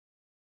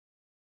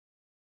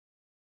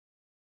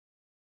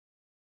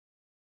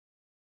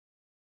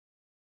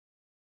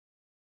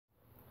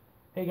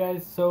Hey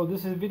guys, so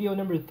this is video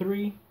number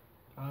 3.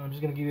 I'm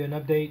just going to give you an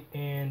update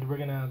and we're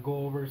going to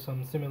go over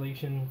some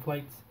simulation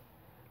flights.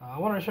 I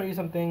want to show you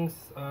some things.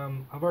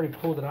 I've already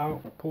pull it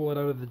out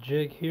of the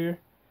jig here.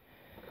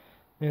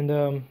 And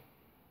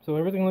so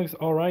everything looks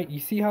alright. You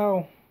see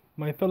how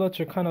my fillets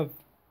are kind of,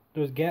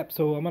 there's gaps,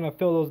 so I'm going to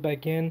fill those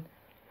back in.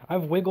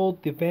 I've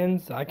wiggled the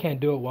fins. I can't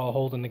do it while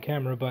holding the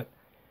camera, but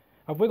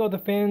I've wiggled the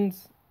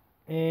fins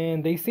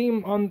and they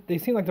seem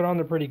like they're on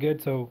there pretty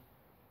good, so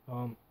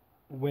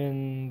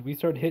when we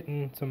start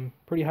hitting some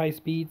pretty high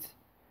speeds,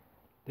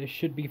 this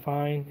should be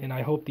fine. And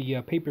I hope the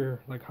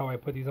paper, like how I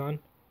put these on,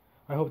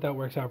 I hope that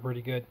works out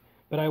pretty good.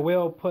 But I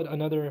will put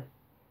another,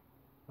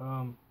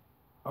 I'll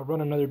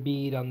run another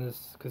bead on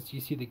this because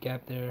you see the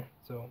gap there,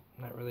 so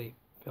I'm not really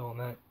feeling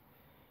that.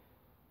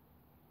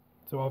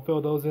 So I'll fill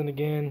those in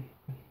again.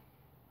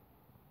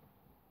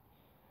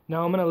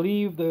 Now I'm gonna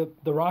leave the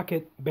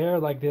rocket bare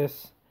like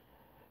this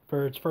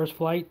for its first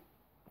flight,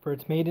 for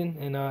its maiden,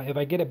 and if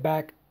I get it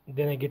back,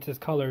 then it gets its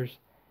colors.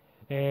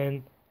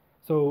 And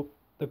so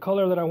the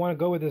color that I want to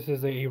go with this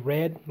is a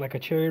red, like a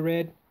cherry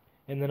red,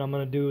 and then I'm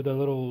gonna do the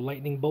little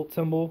lightning bolt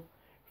symbol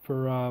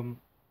for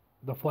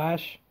the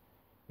flash.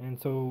 And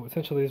so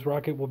essentially this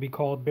rocket will be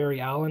called Barry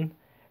Allen,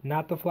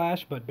 not the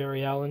Flash, but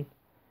Barry Allen.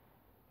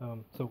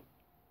 And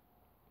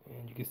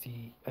you can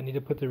see I need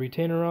to put the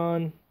retainer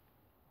on,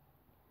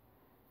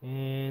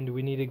 and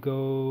we need to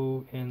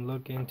go and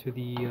look into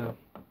the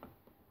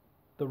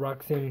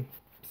Rocksims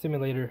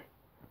simulator.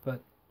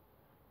 But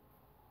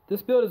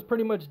this build is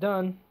pretty much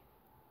done.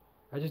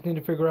 I just need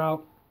to figure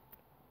out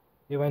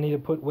if I need to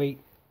put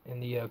weight in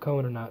the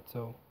cone or not.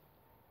 So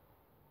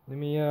let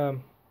me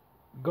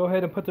go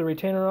ahead and put the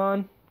retainer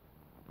on,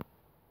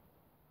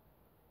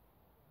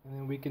 and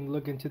then we can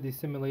look into the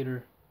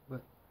simulator.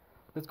 But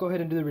let's go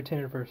ahead and do the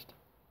retainer first.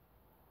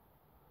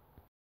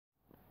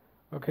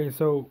 Okay,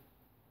 so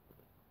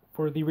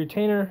for the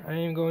retainer, I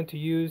am going to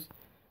use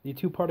the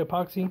 2-part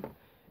epoxy,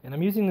 and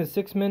I'm using the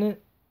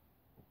 6-minute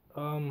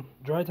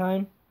dry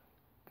time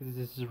because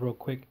this is real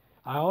quick.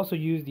 I also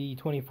use the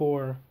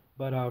 24,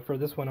 but for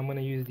this one I'm going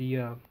to use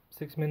the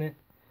 6-minute.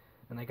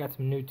 And I got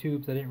some new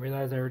tubes. I didn't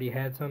realize I already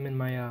had some in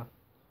my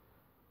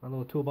my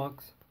little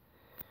toolbox.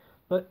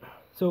 But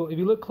so if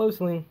you look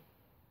closely,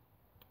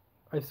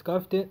 I've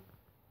scuffed it,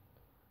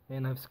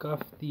 and I've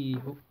scuffed the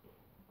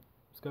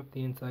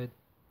inside.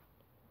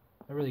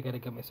 I really got to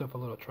get myself a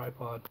little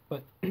tripod.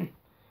 But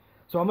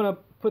so I'm gonna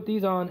put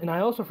these on, and I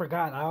also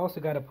forgot. I also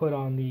got to put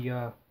on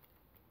the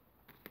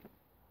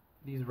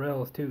these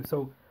rails too.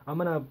 So I'm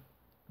gonna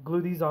glue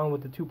these on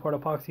with the 2-part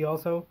epoxy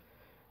also.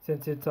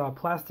 Since it's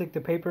plastic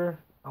to paper,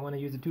 I want to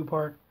use the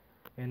 2-part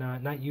and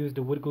not use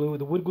the wood glue.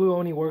 The wood glue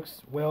only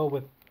works well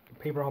with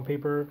paper on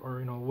paper,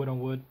 or wood on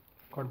wood,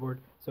 cardboard.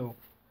 So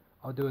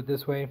I'll do it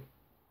this way.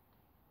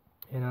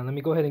 And let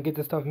me go ahead and get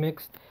this stuff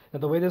mixed. Now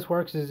the way this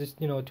works is just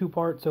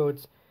 2-part, so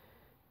it's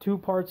 2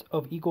 parts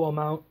of equal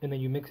amount, and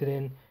then you mix it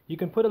in. You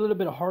can put a little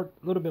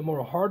bit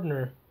more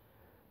hardener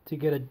to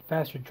get a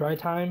faster dry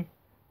time,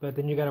 but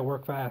then you gotta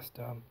work fast.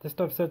 This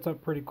stuff sets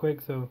up pretty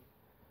quick, so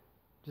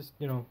just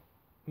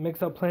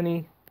mix up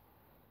plenty,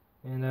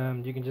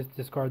 and you can just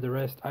discard the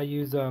rest. I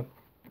use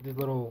these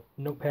little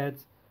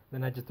notepads,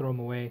 then I just throw them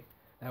away.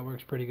 That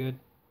works pretty good.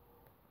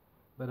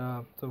 But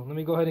so let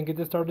me go ahead and get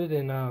this started,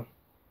 and I'll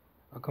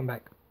come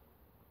back.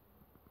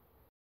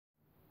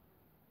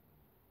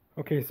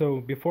 Okay, so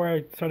before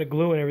I started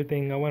gluing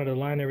everything, I wanted to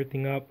line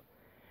everything up.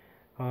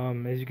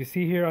 As you can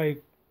see here, I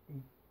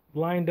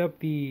lined up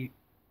the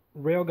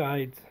rail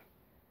guides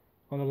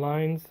on the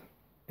lines,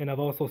 and I've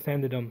also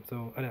sanded them.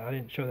 So I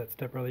didn't show that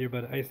step earlier,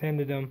 but I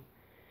sanded them.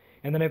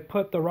 And then I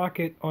put the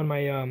rocket on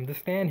my the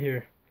stand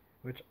here,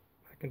 which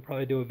I can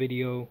probably do a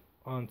video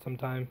on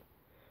sometime.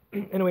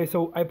 Anyway,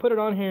 so I put it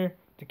on here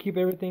to keep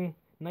everything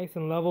nice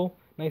and level,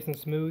 nice and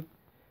smooth.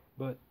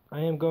 But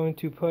I am going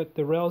to put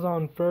the rails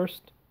on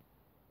first.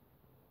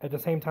 At the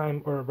same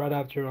time, or right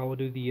after, I will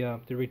do the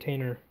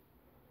retainer.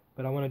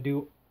 But I want to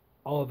do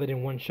all of it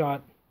in one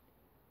shot,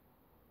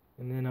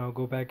 and then I'll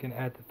go back and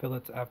add the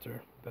fillets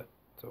after. But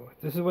so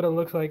this is what it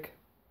looks like,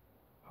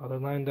 how they're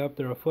lined up.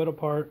 They're a foot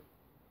apart,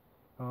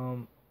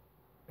 and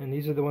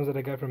these are the ones that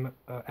I got from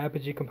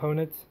Apogee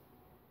Components.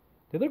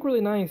 They look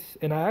really nice,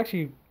 and I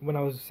actually, when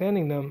I was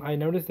sanding them, I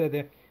noticed that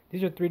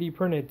these are 3D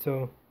printed.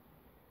 So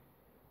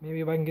maybe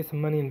if I can get some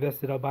money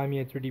invested, I'll buy me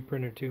a 3D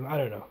printer too. I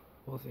don't know.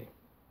 We'll see.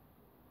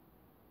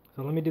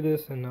 So let me do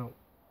this, and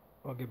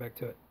I'll get back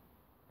to it.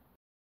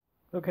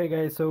 Okay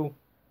guys, so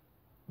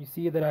you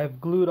see that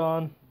I've glued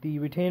on the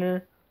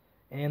retainer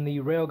and the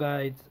rail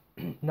guides.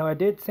 Now I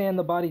did sand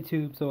the body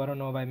tube, so I don't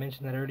know if I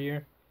mentioned that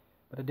earlier,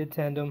 but I did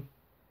sand them,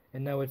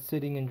 and now it's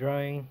sitting and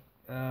drying.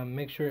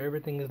 Make sure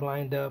everything is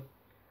lined up.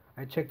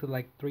 I checked it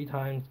like 3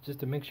 times just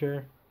to make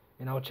sure,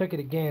 and I'll check it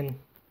again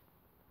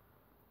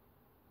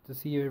to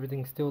see if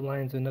everything still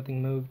lines and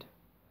nothing moved.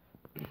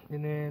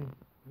 And then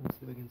let's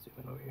see if I can zoom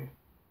in over here.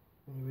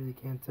 You really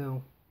can't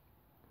tell,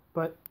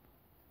 but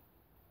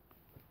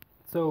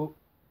so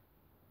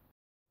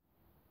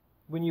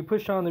when you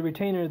push on the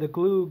retainer, the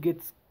glue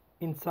gets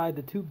inside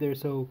the tube there,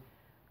 so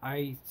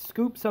I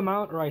scoop some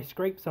out, or I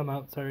scrape some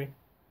out, sorry.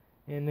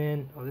 And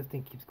then, oh, this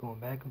thing keeps going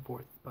back and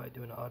forth by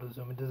doing an auto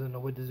zoom. It doesn't know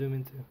what to zoom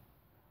into.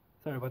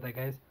 Sorry about that,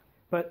 guys.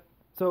 But,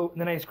 so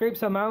then I scrape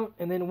some out,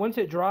 and then once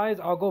it dries,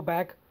 I'll go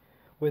back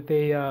with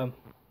a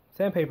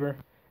sandpaper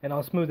and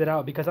I'll smooth it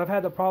out, because I've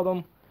had the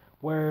problem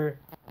where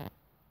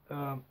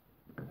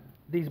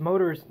these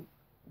motors,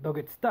 they'll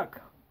get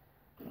stuck,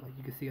 like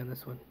you can see on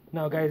this one.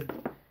 Now guys,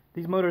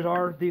 these motors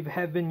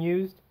have been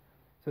used,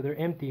 so they're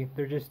empty.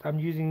 They're just, I'm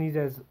using these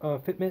as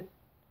fitment,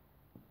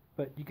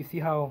 but you can see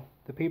how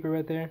the paper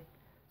right there.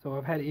 So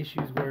I've had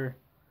issues where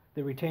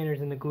the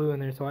retainers and the glue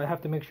in there, so I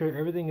have to make sure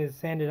everything is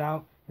sanded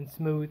out and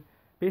smooth,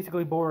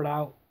 basically bore it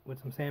out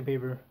with some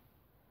sandpaper.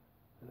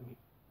 Let me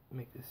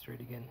make this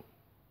straight again.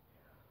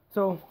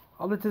 So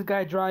I'll let this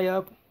guy dry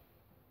up,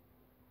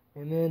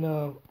 and then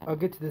I'll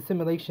get to the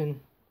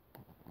simulation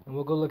and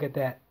we'll go look at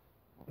that.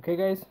 Okay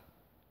guys?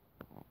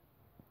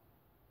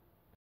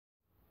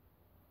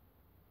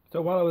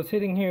 So while I was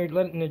sitting here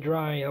letting it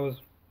dry, I was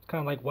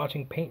kind of like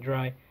watching paint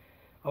dry.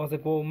 I was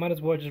like, well, might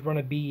as well just run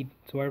a bead.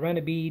 So I ran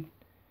a bead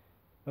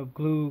of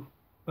glue,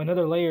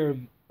 another layer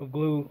of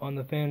glue on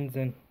the fins,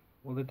 and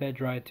we'll let that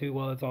dry too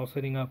while it's all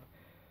sitting up.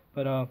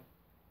 But I'm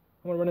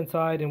gonna run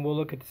inside and we'll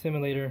look at the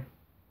simulator.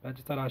 I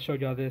just thought I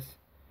showed y'all this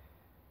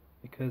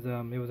because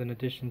it was an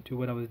addition to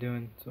what I was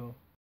doing. So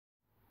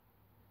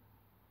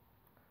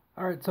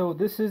alright, so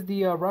this is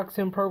the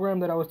Rocksims program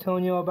that I was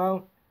telling you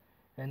about,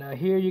 and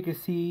here you can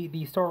see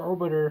the star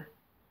orbiter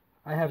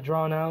I have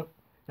drawn out.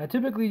 Now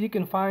typically you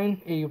can find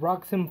a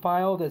Rocksims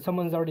file that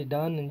someone's already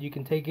done, and you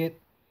can take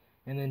it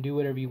and then do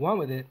whatever you want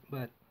with it.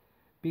 But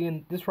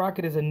being this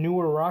rocket is a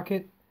newer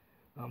rocket,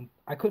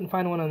 I couldn't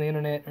find one on the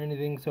internet or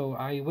anything, so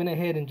I went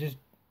ahead and just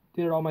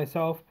did it all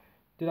myself.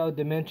 Did all the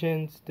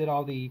dimensions, did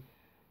all the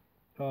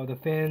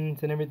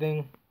fins and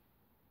everything.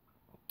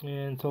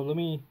 And so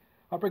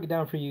I'll break it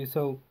down for you.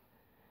 So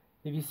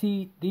if you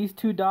see these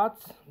two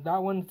dots,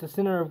 that one's the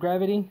center of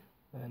gravity,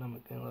 and I'm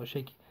getting a little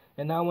shaky,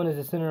 and that one is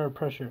the center of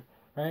pressure,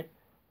 right?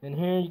 And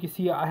here you can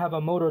see I have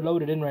a motor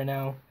loaded in right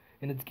now,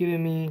 and it's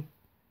giving me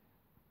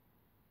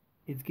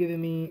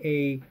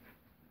a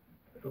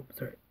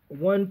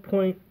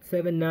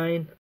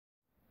 1.79.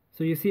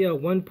 So you see a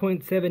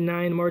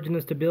 1.79 margin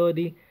of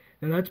stability,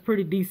 and that's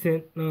pretty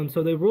decent.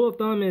 So the rule of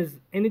thumb is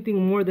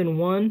anything more than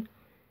 1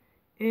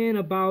 and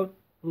about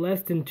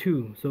less than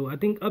 2. So I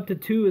think up to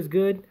 2 is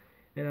good,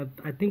 and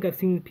I think I've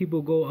seen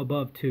people go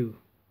above 2.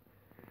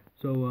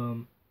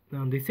 So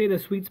they say the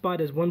sweet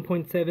spot is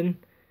 1.7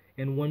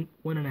 and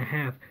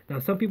 1.5. Now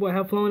some people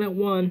have flown at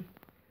 1,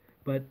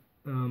 but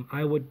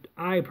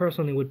I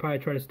personally would probably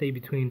try to stay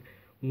between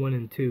 1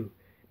 and 2,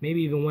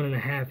 maybe even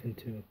 1.5 and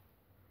 2.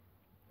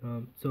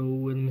 So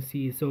let me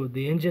see. So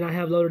the engine I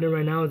have loaded in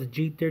right now is a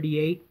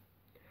G38.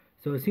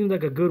 So it seems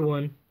like a good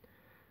one.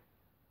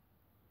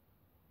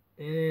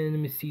 And let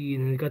me see.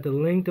 And it's got the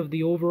length of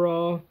the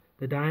overall,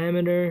 the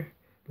diameter,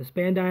 the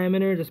span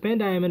diameter. The span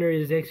diameter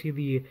is actually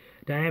the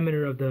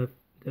diameter of the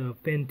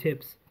fin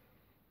tips.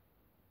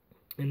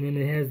 And then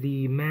it has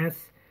the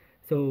mass.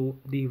 So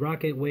the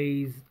rocket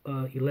weighs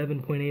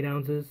 11.8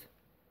 ounces.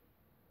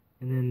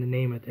 And then the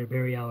name right there,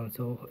 Barry Allen.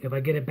 So if I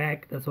get it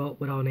back, that's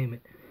what I'll name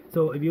it.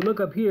 So if you look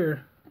up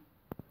here,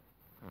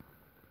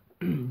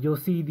 you'll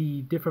see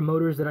the different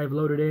motors that I've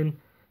loaded in,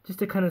 just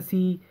to kind of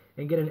see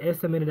and get an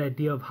estimated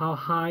idea of how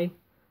high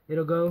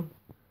it'll go.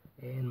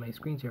 And my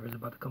screensaver is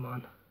about to come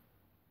on.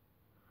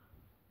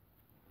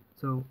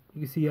 So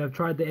you can see I've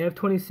tried the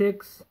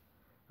F26,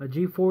 a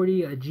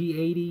G40, a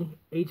G80,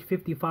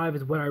 H55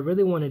 is what I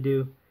really want to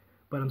do,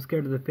 but I'm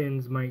scared of the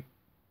fins might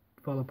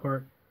fall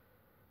apart.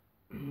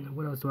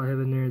 What else do I have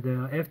in there?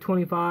 The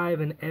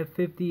F25, an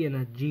F50, and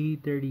a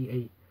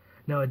G38.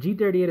 Now a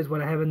G38 is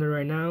what I have in there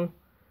right now.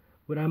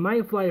 What I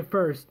might fly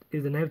first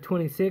is an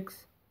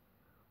F26,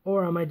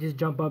 or I might just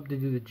jump up to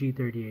do the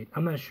G38.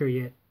 I'm not sure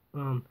yet.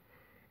 And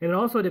it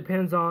also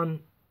depends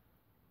on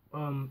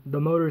the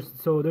motors.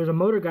 So there's a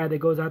motor guy that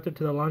goes out there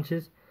to the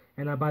launches,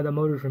 and I buy the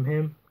motors from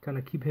him, kind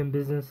of keep him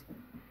business.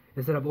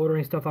 Instead of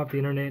ordering stuff off the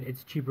internet,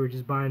 it's cheaper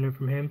just buying it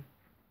from him.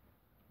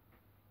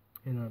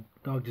 And a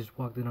dog just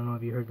walked in. I don't know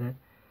if you heard that.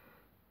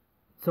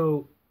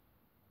 So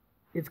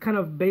it's kind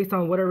of based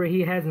on whatever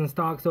he has in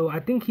stock. So I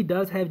think he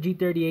does have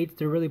G38s.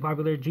 They're really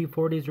popular.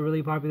 G40s are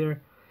really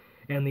popular.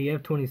 And the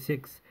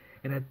F26.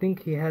 And I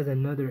think he has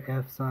another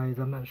F size.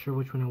 I'm not sure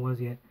which one it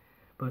was yet.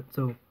 But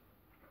so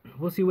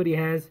we'll see what he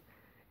has.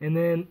 And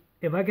then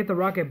if I get the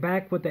rocket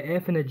back with the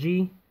F and a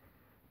G,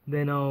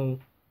 then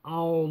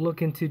I'll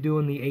look into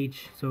doing the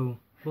H. So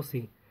we'll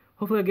see.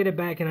 Hopefully I get it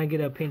back and I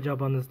get a paint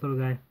job on this little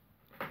guy.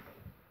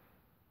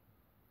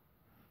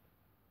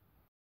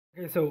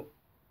 Okay, so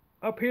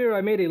up here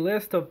I made a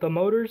list of the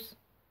motors,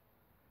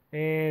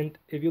 and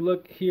if you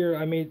look here,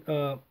 I made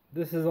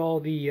this is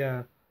all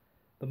the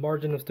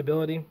margin of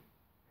stability.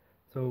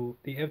 So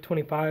the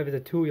F25 is a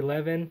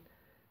 211,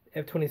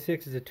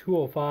 F26 is a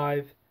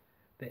 205,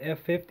 the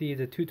F50 is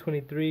a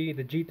 223,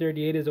 the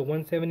G38 is a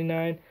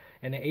 179,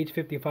 and the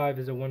H55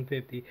 is a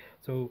 150.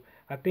 So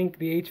I think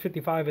the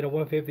H55 and a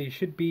 150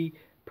 should be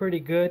pretty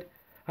good.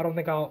 I don't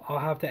think I'll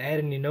have to add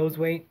any nose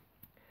weight.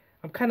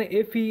 I'm kind of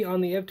iffy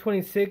on the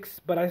F26,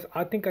 but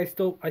I think I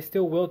still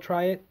will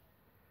try it.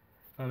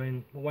 I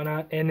mean, why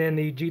not? And then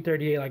the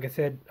G38, like I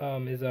said,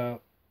 is a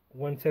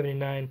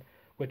 179,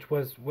 which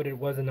was what it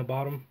was in the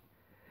bottom.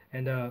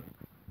 And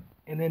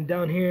then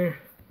down here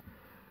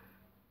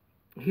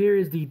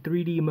is the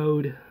 3D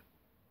mode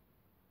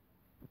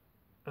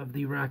of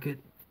the Rocket,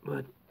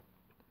 but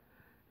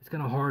it's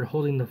kind of hard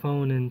holding the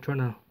phone and trying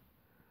to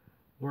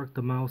work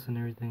the mouse and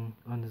everything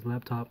on this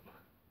laptop.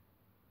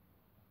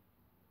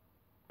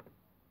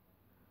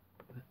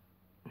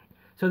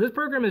 So this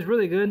program is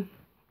really good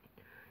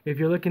if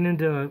you're looking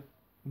into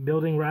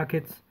building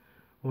rockets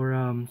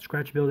or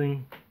scratch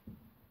building,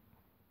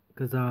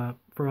 because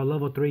for a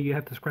level 3 you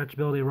have to scratch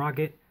build a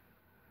rocket,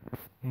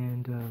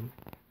 and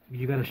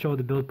you got to show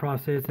the build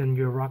process and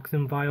your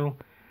Rocksim file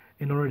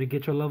in order to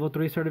get your level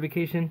 3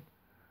 certification.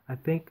 I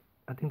think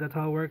that's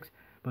how it works.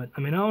 But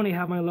I mean, I only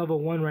have my level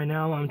 1 right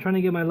now. I'm trying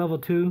to get my level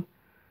 2.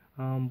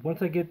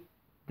 Once I get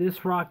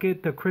this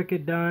rocket, the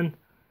Cricket, done,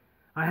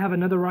 I have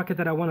another rocket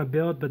that I want to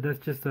build, but that's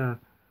just a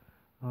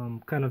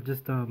kind of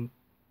just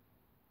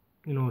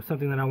you know,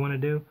 something that I want to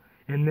do.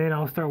 And then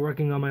I'll start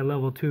working on my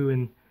level 2,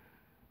 and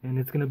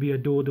it's gonna be a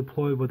dual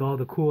deploy with all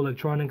the cool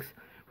electronics,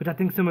 which I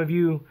think some of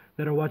you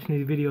that are watching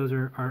these videos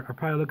are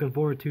probably looking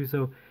forward to.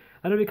 So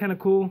that'll be kind of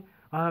cool.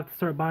 I'll have to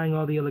start buying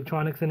all the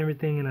electronics and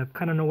everything, and I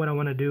kind of know what I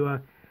want to do.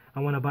 I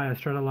want to buy a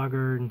strata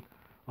logger and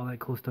all that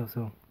cool stuff.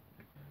 So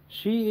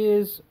she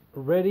is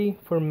ready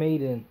for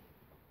maiden.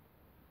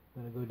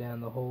 I'm gonna go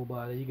down the whole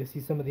body. You can see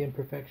some of the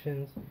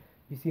imperfections.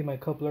 You see my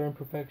coupler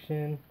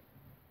imperfection.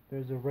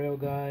 There's a rail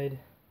guide.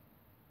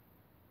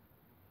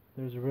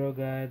 There's a rail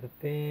guide, the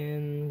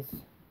fins,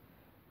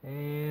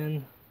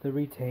 and the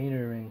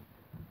retainer ring.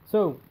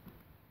 So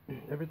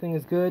everything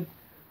is good.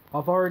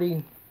 I've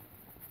already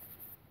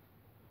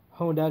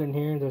honed out in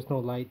here. There's no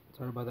light.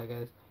 Sorry about that,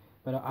 guys.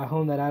 But I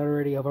honed that out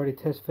already. I've already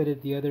test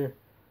fitted the other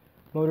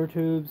motor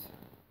tubes.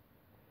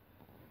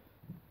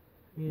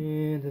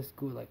 And just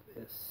go like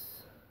this.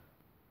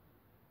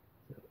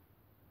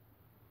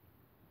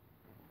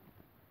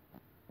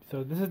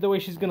 So this is the way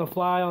she's gonna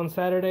fly on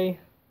Saturday.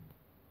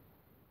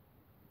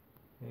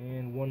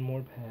 And one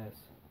more pass.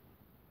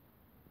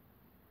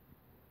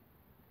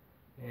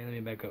 And let me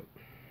back up.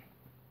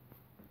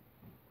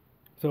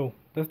 So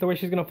that's the way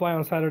she's gonna fly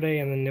on Saturday,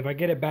 and then if I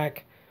get it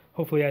back,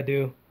 hopefully I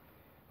do.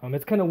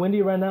 It's kind of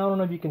windy right now. I don't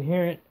know if you can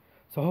hear it.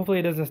 So hopefully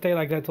it doesn't stay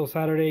like that till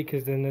Saturday,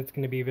 because then it's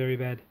gonna be very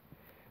bad.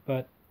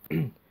 But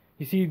you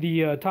see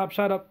the top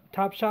shot up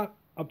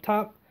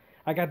top.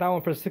 I got that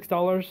one for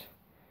 $6,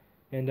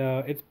 and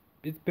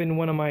it's been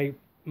one of my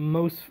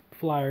most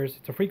flyers.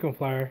 It's a frequent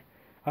flyer.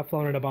 I've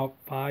flown it about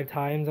 5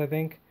 times, I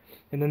think.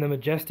 And then the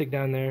Majestic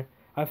down there,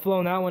 I've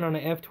flown that one on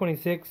an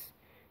F26,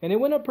 and it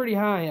went up pretty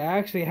high. I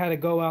actually had to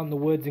go out in the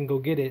woods and go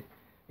get it.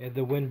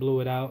 The wind blew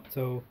it out,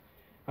 so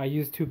I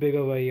used too big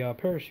of a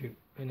parachute,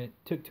 and it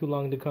took too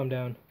long to come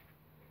down.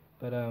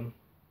 But let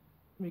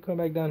me come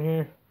back down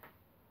here,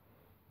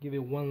 give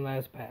it one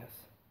last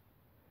pass.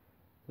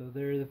 So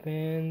there are the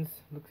fans.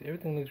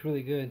 Everything looks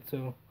really good.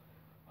 So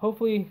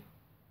hopefully,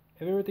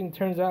 if everything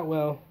turns out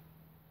well,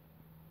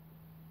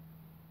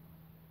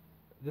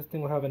 this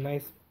thing will have a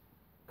nice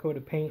coat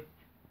of paint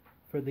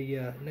for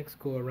the next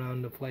go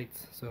around the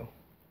flights. So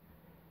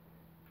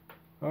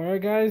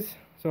alright, guys,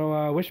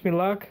 so wish me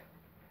luck,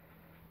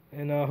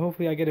 and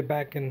hopefully I get it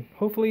back, and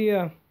hopefully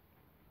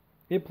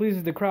it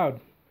pleases the crowd.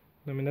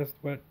 I mean, that's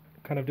what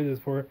I kind of do this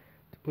for,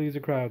 to please the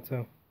crowd.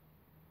 So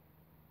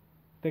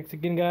thanks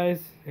again,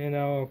 guys, and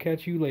I'll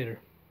catch you later.